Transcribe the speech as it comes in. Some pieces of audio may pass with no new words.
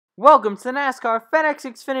Welcome to the NASCAR FedEx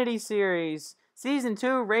Xfinity Series, Season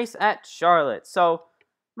 2, race at Charlotte. So,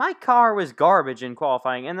 my car was garbage in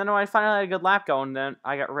qualifying, and then when I finally had a good lap going, then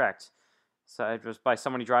I got wrecked. So, it was by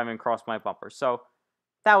somebody driving across my bumper. So,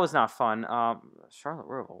 that was not fun. Charlotte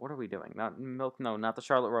Roval, what are we doing? Not Milk, no, not the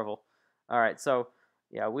Charlotte Roval. Alright, so,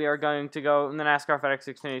 yeah, we are going to go in the NASCAR FedEx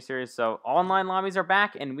Xfinity Series. So, online lobbies are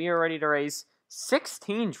back, and we are ready to race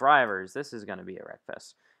 16 drivers. This is going to be a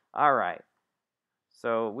wreckfest. Alright.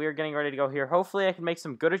 So we're getting ready to go here. Hopefully I can make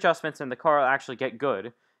some good adjustments and the car will actually get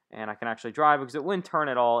good. And I can actually drive because it wouldn't turn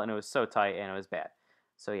at all and it was so tight and it was bad.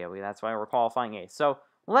 So yeah, that's why we're qualifying 8th. So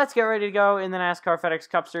let's get ready to go in the NASCAR FedEx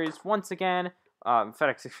Cup Series once again.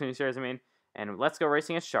 FedEx Xfinity Series, I mean. And let's go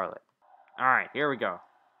racing at Charlotte. Alright, here we go.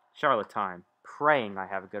 Charlotte time. Praying I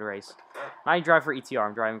have a good race. I drive for ETR.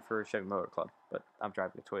 I'm driving for Chevy Motor Club. But I'm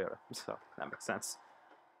driving a Toyota. So that makes sense.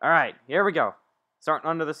 Alright, here we go. Starting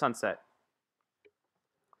under the sunset.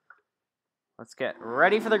 Let's get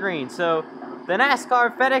ready for the green. So, the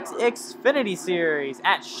NASCAR FedEx Xfinity Series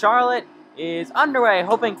at Charlotte is underway.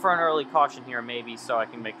 Hoping for an early caution here, maybe, so I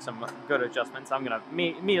can make some good adjustments. I'm going to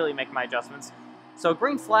immediately make my adjustments. So,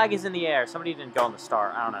 green flag is in the air. Somebody didn't go on the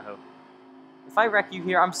start. I don't know who. If I wreck you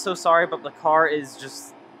here, I'm so sorry, but the car is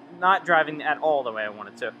just not driving at all the way I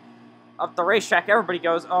wanted to. Up the racetrack, everybody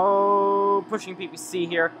goes, oh, pushing PPC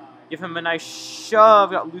here. Give him a nice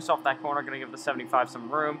shove. Got loose off that corner. Going to give the 75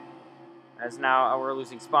 some room. As now we're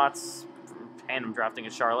losing spots. Tandem drafting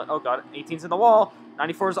in Charlotte. Oh god, 18's in the wall.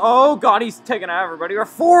 94's. Oh god, he's taking out everybody. We're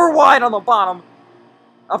 4 wide on the bottom.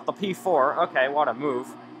 Up the P4. Okay, what a move.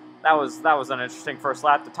 That was an interesting first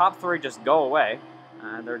lap. The top 3 just go away.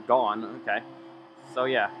 They're gone. Okay. So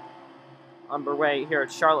yeah, underway here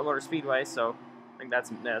at Charlotte Motor Speedway. So I think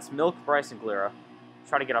that's Milk, Bryce, and Glera.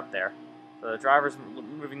 Try to get up there. So the drivers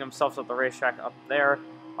moving themselves up the racetrack up there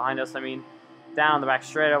behind us. I mean. Down the back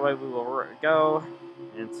straightaway, we will go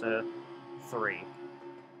into 3.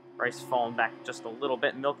 Bryce falling back just a little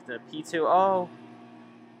bit. Milk to P2. Oh,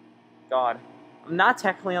 God. I'm not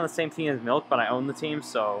technically on the same team as Milk, but I own the team,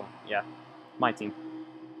 so, yeah. My team.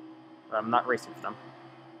 But I'm not racing for them.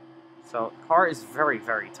 So, car is very,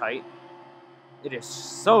 very tight. It is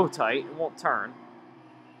so tight, it won't turn.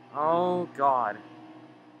 Oh, God.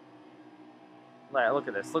 Look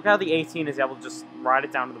at this. Look how the 18 is able to just ride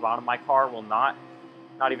it down to the bottom. My car will not.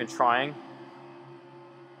 Not even trying.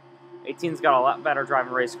 18's got a lot better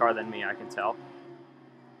driving race car than me, I can tell.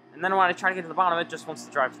 And then when I try to get to the bottom, it just wants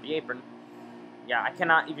to drive to the apron. Yeah, I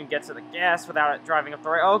cannot even get to the gas without it driving up the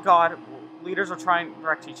right. Oh, God. Leaders are trying to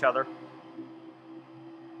wreck each other.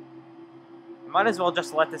 I might as well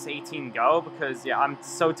just let this 18 go because, yeah, I'm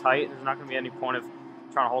so tight. There's not going to be any point of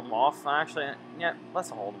trying to hold them off. Actually, yeah, let's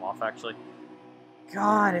hold them off, actually.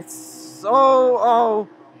 God, it's so... Oh.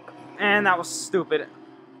 And that was stupid.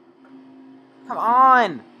 Come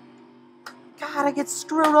on. God, I get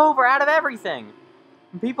screwed over out of everything.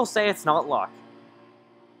 And people say it's not luck.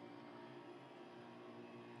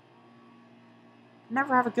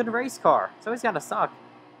 Never have a good race car. It's always got to suck.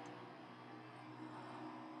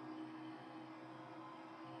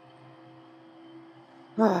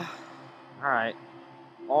 Alright.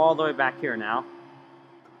 All the way back here now.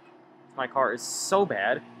 My car is so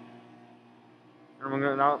bad.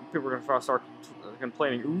 And now people are going to start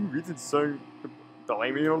complaining, ooh, it's insane.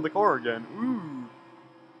 Blaming it on the car again. Ooh.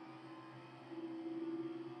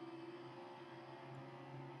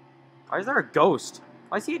 Why is there a ghost?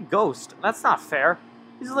 Why is he a ghost? That's not fair.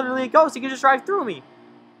 He's literally a ghost. He can just drive through me.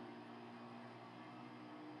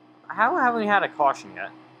 How haven't we had a caution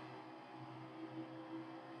yet?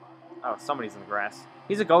 Oh, somebody's in the grass.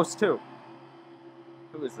 He's a ghost too.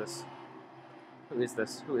 Who is this? Who is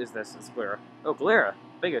this? Who is this? It's Glera. Oh, Glera.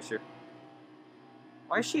 Big issue.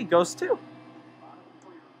 Why is she a ghost too?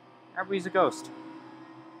 Everybody's a ghost.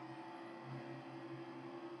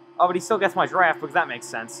 Oh, but he still gets my draft because that makes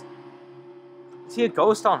sense. Is he a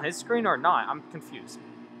ghost on his screen or not? I'm confused.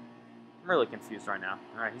 I'm really confused right now.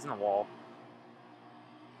 Alright, he's in the wall.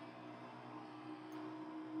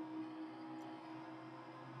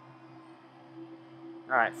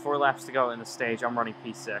 Alright, 4 laps to go in the stage. I'm running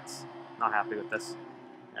P6. Not happy with this.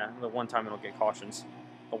 Yeah, the one time it'll get cautions.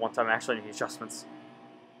 The one time I actually need adjustments.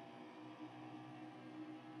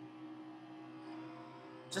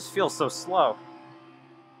 Just feels so slow.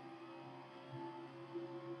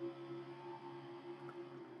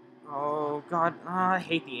 Oh god, I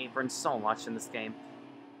hate the apron so much in this game.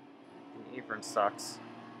 The apron sucks.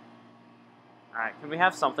 Alright, can we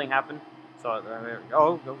have something happen? So,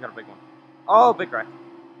 oh, we got a big one. Oh, big wreck.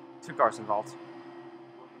 2 cars involved.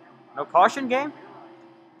 No caution game?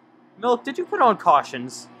 Milk, did you put on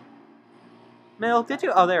cautions? Milk, did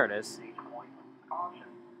you? Oh, there it is.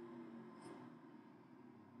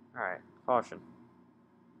 Alright, caution.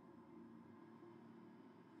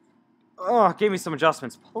 Oh, give me some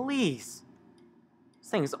adjustments, please. This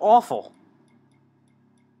thing is awful.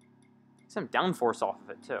 Some downforce off of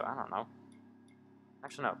it, too. I don't know.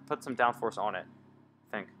 Actually, no. Put some downforce on it.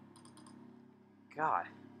 I think. God.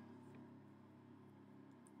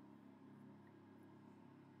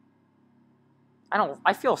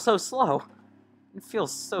 I feel so slow. It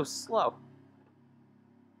feels so slow.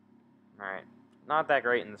 Alright. Not that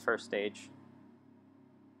great in the first stage.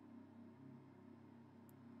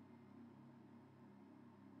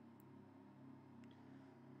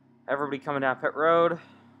 Everybody coming down pit road.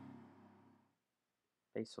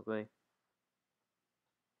 Basically.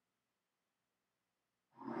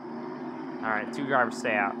 Alright, 2 drivers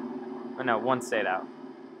stay out. Oh, no, 1 stayed out.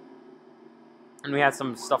 And we had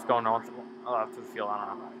some stuff going on through the field, I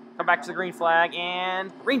don't know. Come back to the green flag,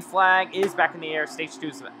 and green flag is back in the air. Stage 2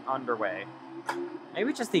 is underway.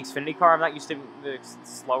 Maybe just the Xfinity car. I'm not used to the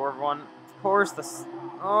slower one. Of course,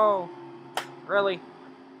 oh, really?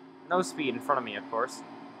 No speed in front of me, of course.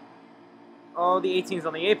 Oh, the 18's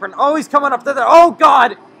on the apron. Oh, he's coming up to there. Oh,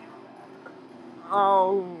 God!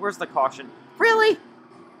 Oh, where's the caution? Really?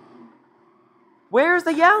 Where's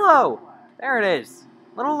the yellow? There it is.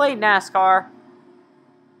 A little late, NASCAR.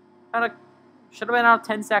 Should have been out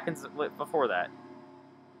 10 seconds before that.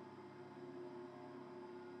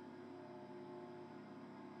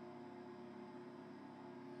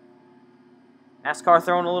 NASCAR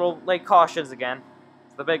throwing a little late cautions again.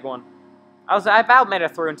 It's the big one. I about made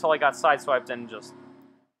it through until I got sideswiped and just...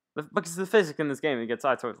 Because the physics in this game, you get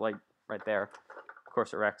sideswiped, like, right there. Of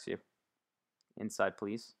course it wrecks you. Inside,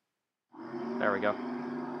 please. There we go.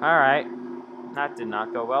 Alright. That did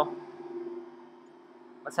not go well.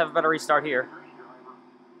 Let's have a better restart here.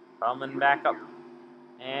 Coming back up.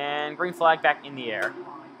 And green flag back in the air.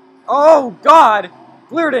 Oh, God!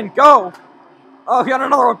 Clearden, go! Oh, we got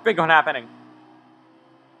another big one happening.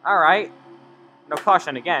 Alright. No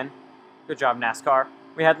caution again. Good job, NASCAR.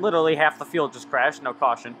 We had literally half the field just crash. No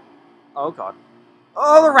caution. Oh, God.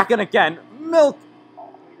 Oh, they're wrecking again. Milk!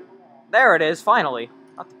 There it is, finally.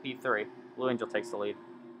 Not the P3. Blue Angel takes the lead.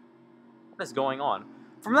 What is going on?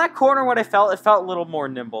 From that corner, what it felt a little more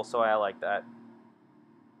nimble, so I like that.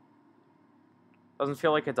 Doesn't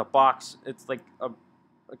feel like it's a box. It's like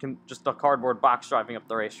just a cardboard box driving up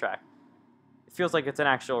the racetrack. It feels like it's an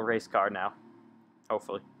actual race car now.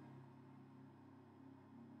 Hopefully.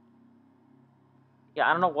 Yeah,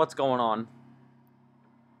 I don't know what's going on.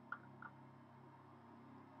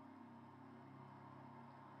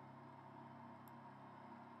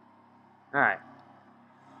 Alright.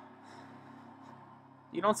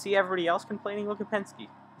 You don't see everybody else complaining? Look at Penske.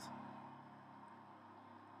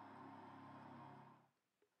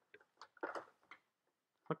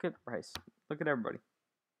 Look at Bryce. Look at everybody.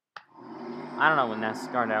 I don't know when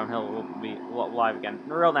NASCAR Downhill will be live again.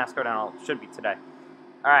 The real NASCAR Downhill should be today.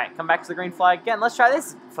 Alright, come back to the green flag again. Let's try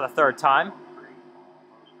this for the 3rd time.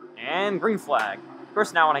 And green flag. Of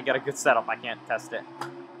course, now when I get a good setup, I can't test it.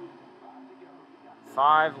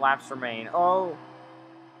 5 laps remain. Oh.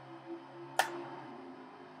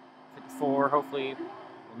 54, hopefully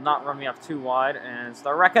will not run me up too wide. And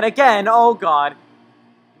start wrecking again. Oh, God.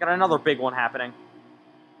 Got another big one happening.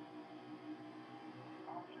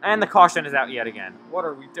 And the caution is out yet again. What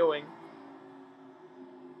are we doing?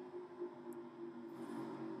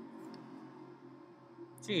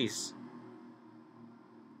 Jeez.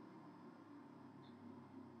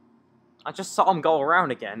 I just saw him go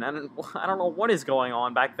around again, and I don't know what is going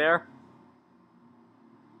on back there.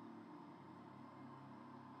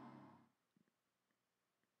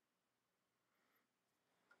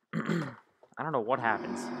 I don't know what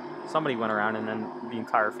happens. Somebody went around, and then the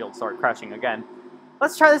entire field started crashing again.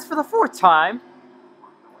 Let's try this for the 4th time.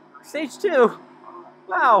 Stage 2.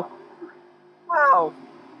 Wow. Wow.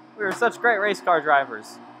 We are such great race car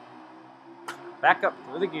drivers. Back up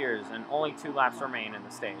through the gears, and only 2 laps remain in the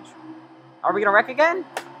stage. Are we going to wreck again?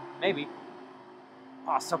 Maybe.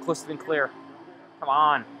 Oh, so close to being clear. Come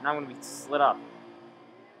on. Now I'm going to be slid up.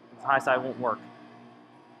 The high side won't work.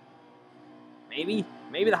 Maybe.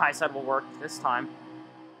 Maybe the high side will work this time.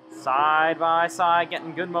 Side by side,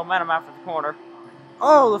 getting good momentum after the corner.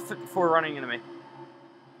 Oh, the 54 running into me.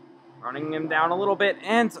 Running him down a little bit,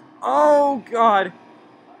 and... Oh, God.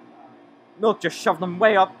 Milk just shoved him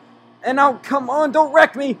way up. And now, come on, don't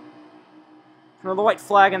wreck me! Throw the white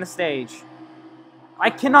flag on the stage. I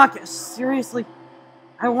cannot get... Seriously?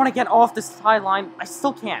 I want to get off this sideline. I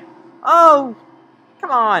still can't. Oh! Come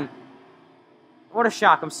on. What a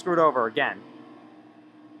shock. I'm screwed over again.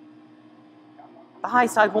 The high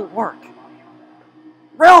side won't work.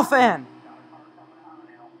 Rail fan!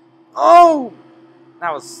 Oh!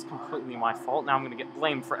 That was completely my fault. Now I'm gonna get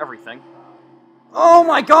blamed for everything. Oh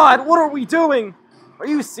my god, what are we doing? Are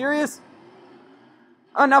you serious?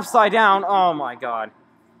 An upside down, oh my god.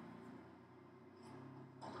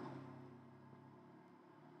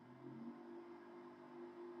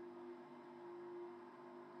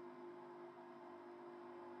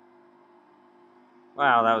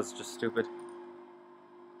 Wow, that was just stupid.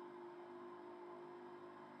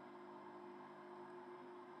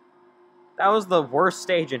 That was the worst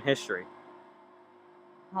stage in history.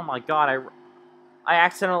 Oh my god, I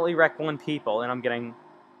accidentally wrecked one people, and I'm getting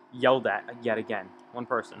yelled at yet again. One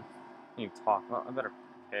person. I need to talk. Well, I better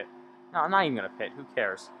pit. No, I'm not even gonna pit. Who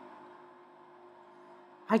cares?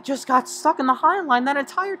 I just got stuck in the high line that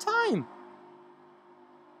entire time!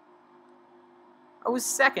 I was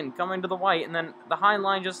second coming to the white, and then the high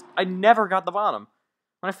line just... I never got the bottom.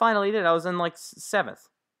 When I finally did, I was in, like, 7th.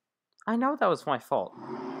 I know that was my fault.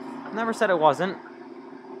 Never said it wasn't.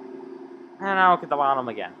 And I don't get the bottom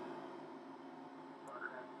again.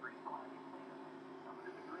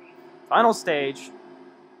 Final stage.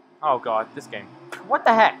 Oh god, this game. What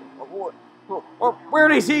the heck?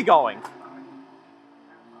 Where is he going?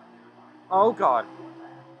 Oh god.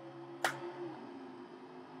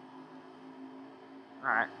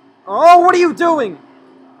 Alright. Oh, what are you doing?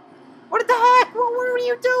 What the heck? What are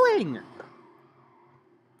you doing?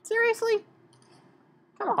 Seriously?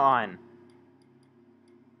 Come on.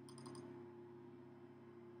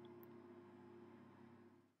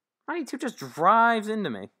 92 just drives into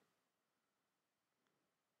me.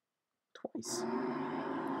 Twice.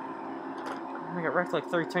 I got wrecked like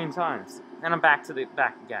 13 times. And I'm back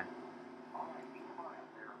again.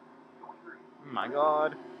 Oh my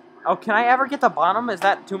god. Oh, can I ever get the bottom? Is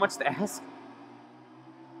that too much to ask?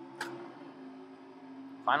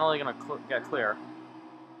 Finally gonna get clear.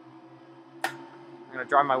 I'm gonna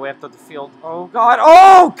drive my way up to the field. Oh god.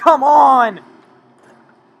 Oh, come on!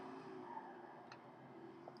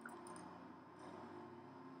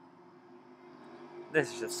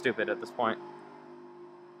 This is just stupid at this point.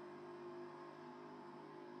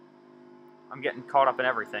 I'm getting caught up in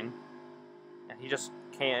everything. And he just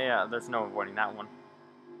can't, yeah, there's no avoiding that one.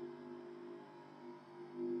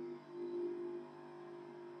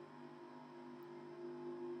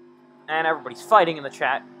 And everybody's fighting in the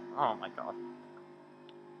chat. Oh my god.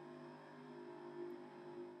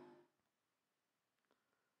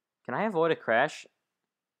 Can I avoid a crash?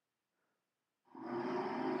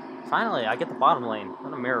 Finally, I get the bottom lane.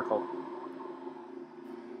 What a miracle.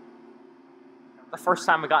 The first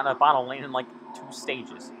time I got in a bottom lane in like 2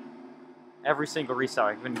 stages. Every single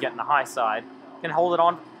restart, I've been getting the high side. Can hold it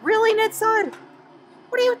on. Really, Ned side?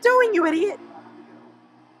 What are you doing, you idiot?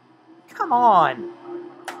 Come on.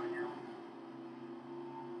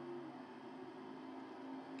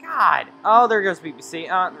 God. Oh, there goes BBC.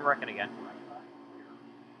 I'm wrecking again.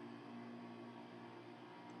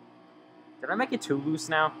 Did I make it too loose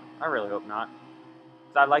now? I really hope not.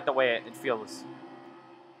 I like the way it feels.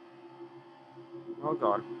 Oh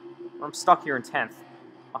god. I'm stuck here in 10th.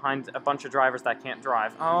 Behind a bunch of drivers that can't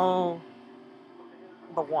drive. Oh.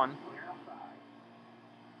 The one.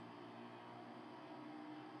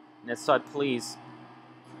 This side, please.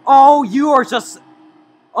 Oh, you are just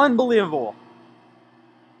unbelievable.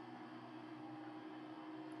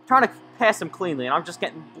 I'm trying to pass him cleanly, and I'm just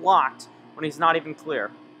getting blocked when he's not even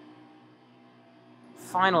clear.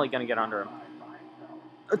 Finally gonna get under him.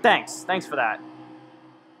 Oh, thanks. Thanks for that.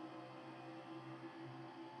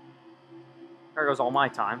 There goes all my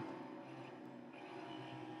time.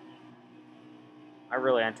 I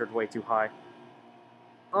really entered way too high.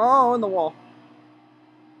 Oh, in the wall.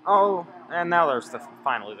 Oh, and now there's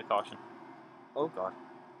finally the caution. Oh god.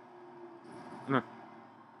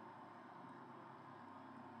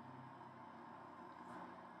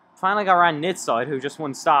 Finally got around Nid's side, who just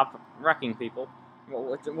wouldn't stop wrecking people. Well,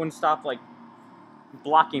 wouldn't stop, like,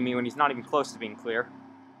 blocking me when he's not even close to being clear.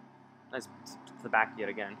 That's to the back yet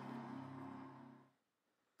again.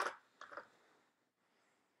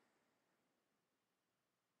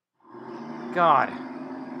 God.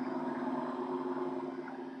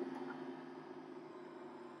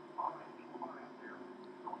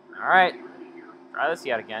 Alright. Try this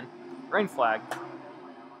yet again. Green flag.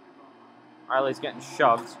 Riley's getting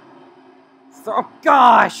shoved. Oh,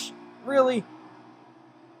 gosh! Really?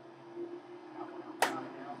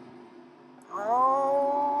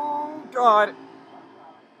 Oh, God.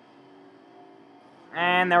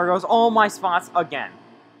 And there goes all my spots again.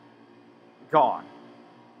 Gone.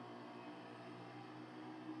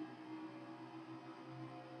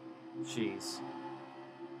 Jeez.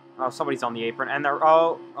 Oh, somebody's on the apron, and they're...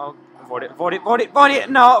 Oh, avoid it, avoid it, avoid it, avoid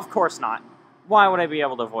it! No, of course not. Why would I be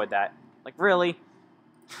able to avoid that? Like, really?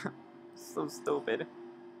 So stupid.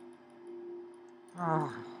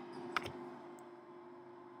 Oh.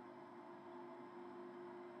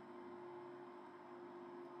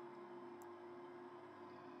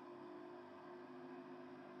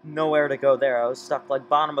 Nowhere to go there. I was stuck like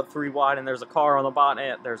bottom of 3 wide, and there's a car on the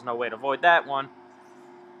bottom. There's no way to avoid that one.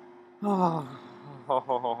 Oh.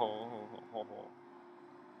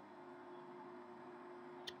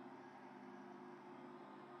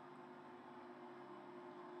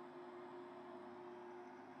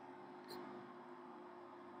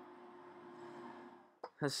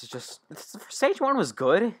 This is just... Stage 1 was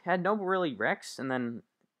good. Had no really wrecks, and then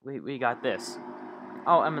we got this.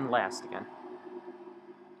 Oh, I'm in last again.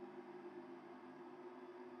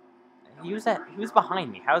 He was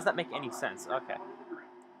behind me. How does that make any sense? Okay.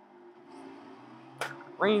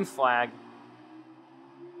 Green flag.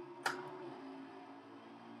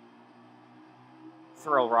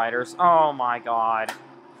 Thrill Riders. Oh my god.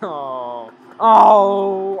 Oh.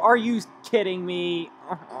 Oh, are you kidding me?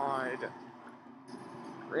 Oh, God.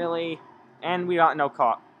 Really? And we got no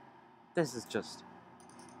caught. This is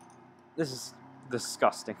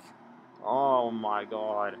disgusting. Oh my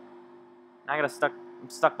god. I'm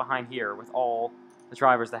stuck behind here with all the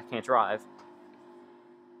drivers that can't drive.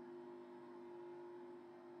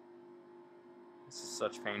 This is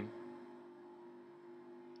such pain.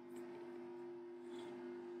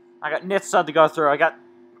 I got Nitsa to go through. I got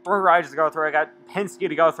 3 riders to go through. I got Penske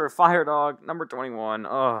to go through. Fire Dog, number 21.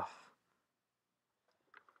 Ugh.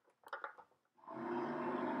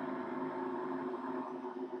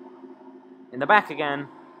 In the back again.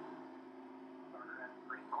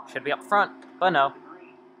 Should be up front, but no.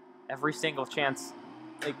 Every single chance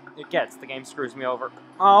it gets, the game screws me over.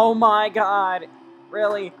 Oh my god.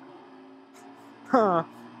 Really? Huh.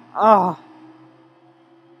 Oh.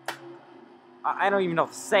 I don't even know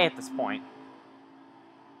what to say at this point.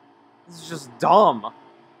 This is just dumb.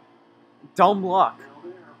 Dumb luck.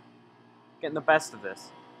 Getting the best of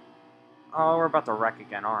this. Oh, we're about to wreck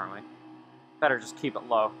again, aren't we? Better just keep it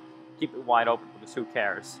low. Keep it wide open, because who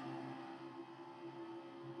cares?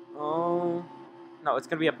 Oh. No, it's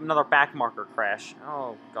going to be another backmarker crash.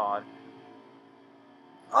 Oh, God.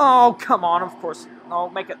 Oh, come on, of course. No,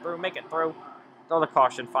 make it through, make it through. Throw the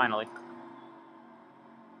caution, finally.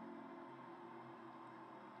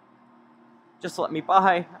 Just let me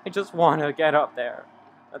by. I just want to get up there.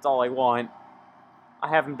 That's all I want. I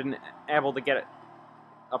haven't been able to get it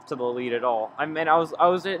up to the lead at all. I mean, I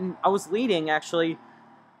was leading actually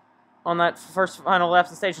on that first final lap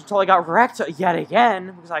of the stage until I got wrecked yet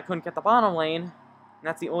again because I couldn't get the bottom lane. And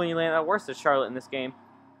that's the only lane that works at Charlotte in this game.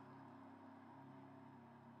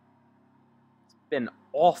 It's been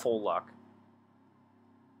awful luck.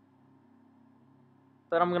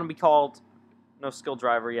 But I'm going to be called no skill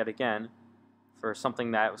driver yet again for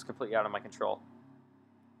something that was completely out of my control.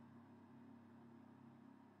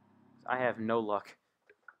 I have no luck.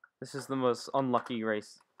 This is the most unlucky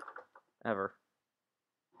race ever.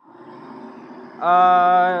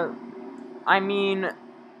 I mean,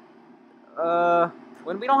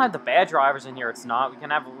 when we don't have the bad drivers in here, it's not. We can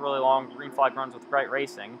have really long green flag runs with great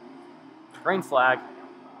racing. Green flag.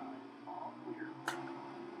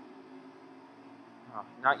 Oh,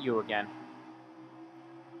 not you again.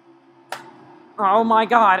 Oh my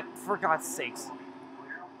god, for God's sakes.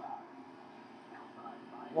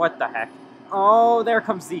 What the heck? Oh, there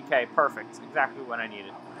comes ZK. Perfect. Exactly what I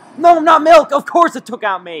needed. No, not Milk! Of course it took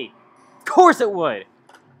out me! Of course it would!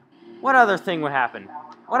 What other thing would happen?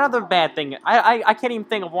 What other bad thing? I can't even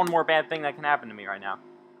think of one more bad thing that can happen to me right now.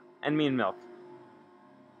 And me and Milk.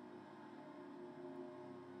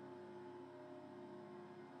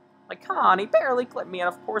 Like, come on, he barely clipped me, and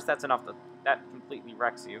of course that's enough that completely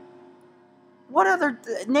wrecks you. What other...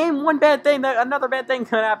 Name one bad thing that another bad thing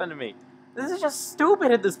could happen to me. This is just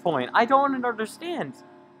stupid at this point. I don't understand.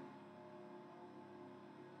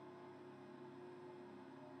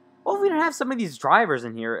 Well, if we didn't have some of these drivers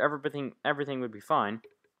in here, everything would be fine.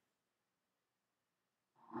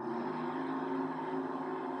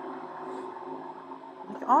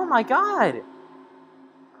 Like, oh my god!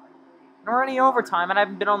 And already overtime, and I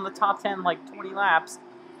haven't been on the top 10 like 20 laps.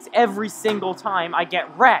 It's every single time I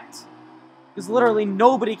get wrecked. Because literally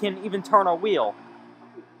nobody can even turn a wheel.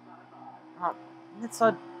 It's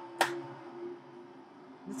not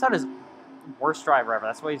his worst driver ever.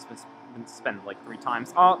 That's why he's been suspended like 3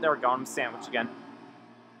 times. Oh, there we go. I'm sandwiched again.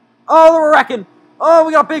 Oh, we're wrecking. Oh,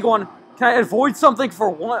 we got a big one. Can I avoid something for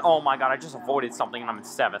one? Oh my god, I just avoided something and I'm in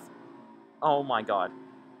 7th. Oh my god.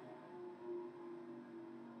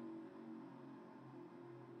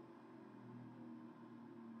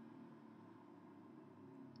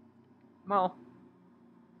 Well,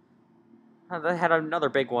 they had another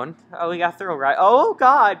big one. Oh, we got through, right? Oh,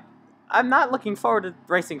 God! I'm not looking forward to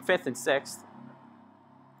racing 5th and 6th.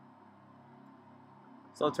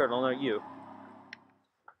 Slow Turtle, no, you.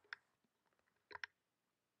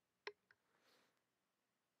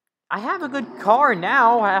 I have a good car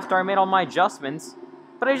now after I made all my adjustments.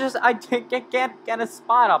 But I can't get a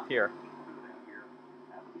spot up here.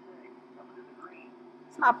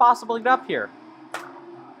 It's not possible to get up here.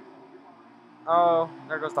 Oh,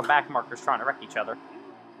 there goes the back markers trying to wreck each other.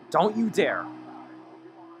 Don't you dare.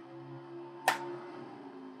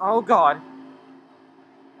 Oh, God.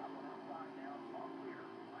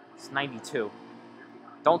 It's 92.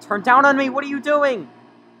 Don't turn down on me. What are you doing?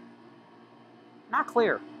 Not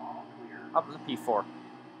clear. Up in the P4.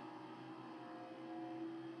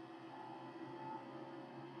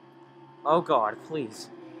 Oh, God,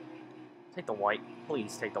 please. Take the white.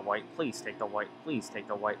 Please take the white. Please take the white. Please take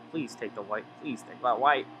the white. Please take the white. Please take that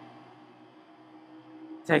white.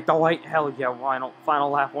 Take the white. Hell yeah. Final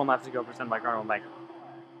lap. 1 lap to go. Percent by Cardinal Bank.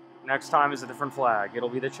 Next time is a different flag. It'll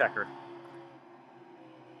be the checkered.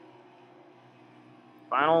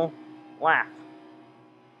 Final lap.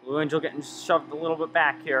 Blue Angel getting shoved a little bit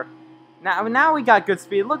back here. Now we got good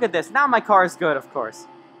speed. Look at this. Now my car is good, of course.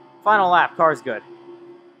 Final lap. Car's good.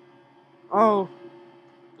 Oh.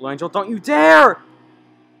 Blue Angel, don't you dare!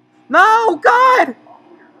 No, God!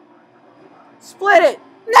 Split it!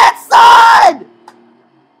 Net side!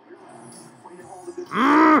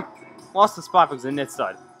 Lost the spot because of net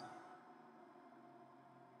side.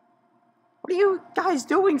 What are you guys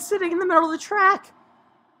doing sitting in the middle of the track?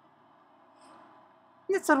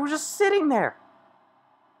 Net side was just sitting there.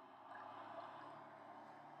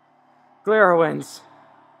 Glera wins.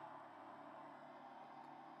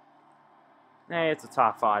 Hey, it's a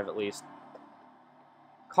top 5 at least.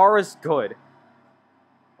 Car is good.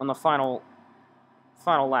 On the final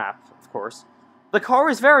lap, of course. The car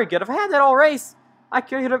is very good. If I had that all race, I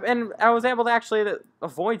could have, and I was able to actually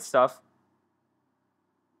avoid stuff.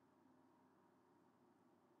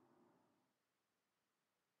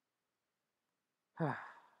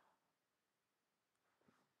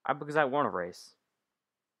 Because I won a race.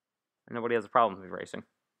 And nobody has a problem with me racing.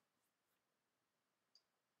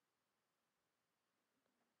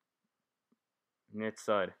 Net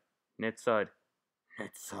side. Net side.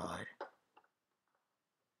 Net side.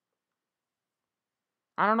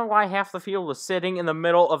 I don't know why half the field was sitting in the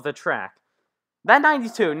middle of the track. That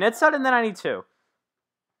 92. Net side and the 92.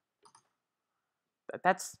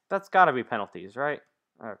 That's gotta be penalties, right?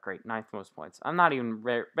 Oh, great. 9th most points. I'm not even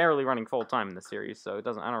barely running full time in the series, so I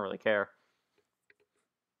don't really care.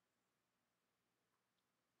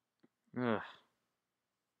 Ugh.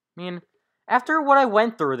 I mean, after what I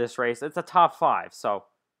went through this race, it's a top 5, so...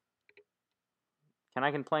 Can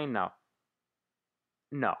I complain? No.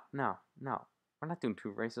 No. We're not doing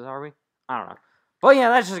 2 races, are we? I don't know. But yeah,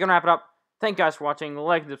 that's just gonna wrap it up. Thank you guys for watching.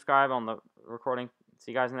 Like and subscribe on the recording.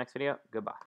 See you guys in the next video. Goodbye.